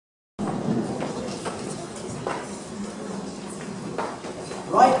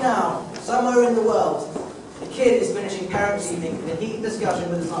somewhere in the world, a kid is finishing parents' evening in a heated discussion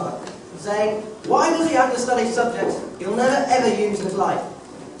with his mother, saying, why does he have to study subjects he'll never ever use in his life?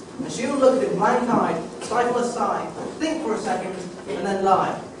 And she will look at him blank-eyed, stifle a sigh, think for a second, and then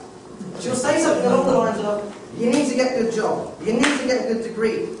lie. She'll say something along the lines of, you need to get a good job, you need to get a good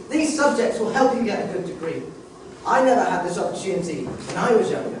degree. These subjects will help you get a good degree. I never had this opportunity when I was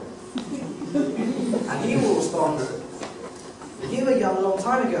younger. And he will respond, you were young a long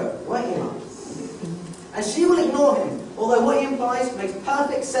time ago, weren't you, Mum? And she will ignore him, although what he implies makes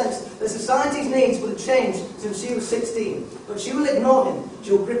perfect sense that society's needs would have changed since she was 16. But she will ignore him.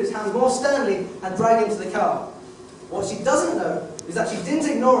 She will grip his hand more sternly and drag him to the car. What she doesn't know is that she didn't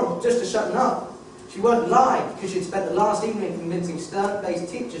ignore him just to shut him up. She won't lie because she'd spent the last evening convincing stern-faced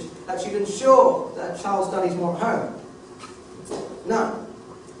teachers that she'd ensure that her child studies more at home. No.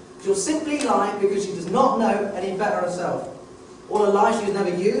 She'll simply lie because she does not know any better herself. Or a lie she has never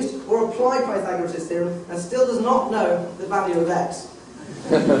used or applied Pythagoras' theorem and still does not know the value of x.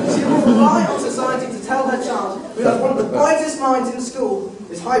 She will rely on society to tell her child, who has one of the brightest minds in school,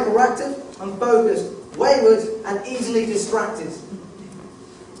 is hyperactive, unfocused, wayward, and easily distracted.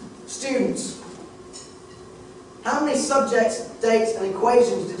 Students, how many subjects, dates, and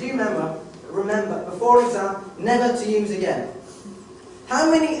equations did you remember before exam never to use again? How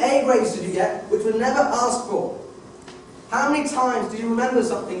many A grades did you get which were never asked for? How many times do you remember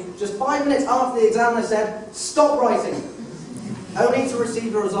something just 5 minutes after the examiner said, stop writing, only to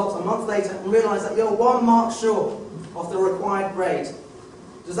receive your results a month later and realise that you're 1 mark short of the required grade?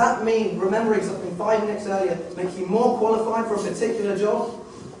 Does that mean remembering something 5 minutes earlier makes you more qualified for a particular job?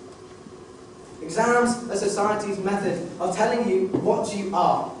 Exams are society's method of telling you what you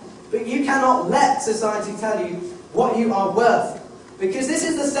are. But you cannot let society tell you what you are worth. Because this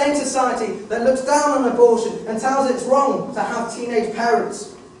is the same society that looks down on abortion and tells it it's wrong to have teenage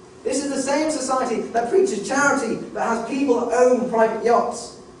parents. This is the same society that preaches charity but has people that own private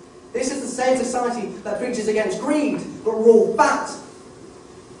yachts. This is the same society that preaches against greed but rule fat.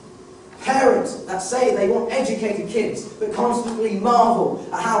 Parents that say they want educated kids but constantly marvel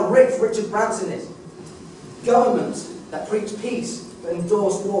at how rich Richard Branson is. Governments that preach peace but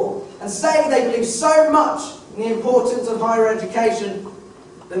endorse war and say they believe so much in the importance of higher education,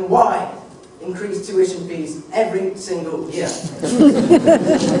 then why increase tuition fees every single year?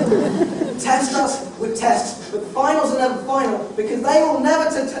 Test us with tests, but finals are never final because they will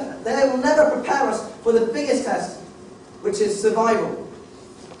never prepare us for the biggest test, which is survival.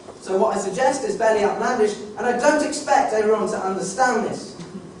 So what I suggest is fairly outlandish, and I don't expect everyone to understand this,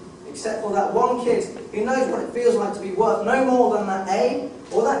 except for that one kid who knows what it feels like to be worth no more than that A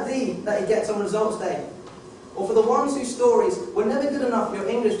or that D that he gets on results day. Or for the ones whose stories were never good enough for your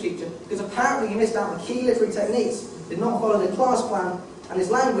English teacher because apparently he missed out on key literary techniques, did not follow the class plan, and his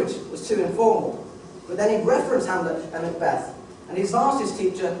language was too informal. But then he referenced Hamlet and Macbeth, and he's asked his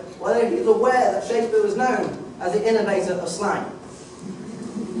teacher whether he was aware that Shakespeare was known as the innovator of slang.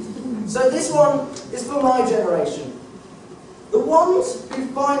 So this one is for my generation. The ones who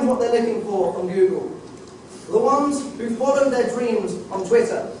find what they're looking for on Google. The ones who follow their dreams on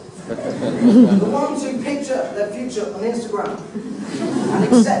Twitter. The ones who picture their future on Instagram and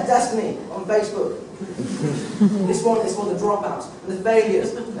accept destiny on Facebook. This one is for the dropouts and the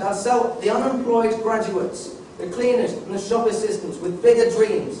failures, the unemployed graduates, the cleaners and the shop assistants with bigger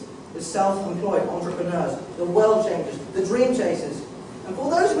dreams, the self-employed entrepreneurs, the world changers, the dream chasers, and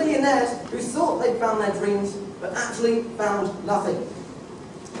for those millionaires who thought they'd found their dreams but actually found nothing.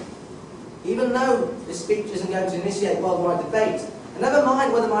 Even though this speech isn't going to initiate worldwide debate, and never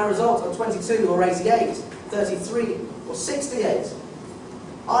mind whether my results are 22 or 88, 33 or 68,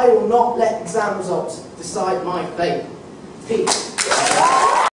 I will not let exam results decide my fate. Peace.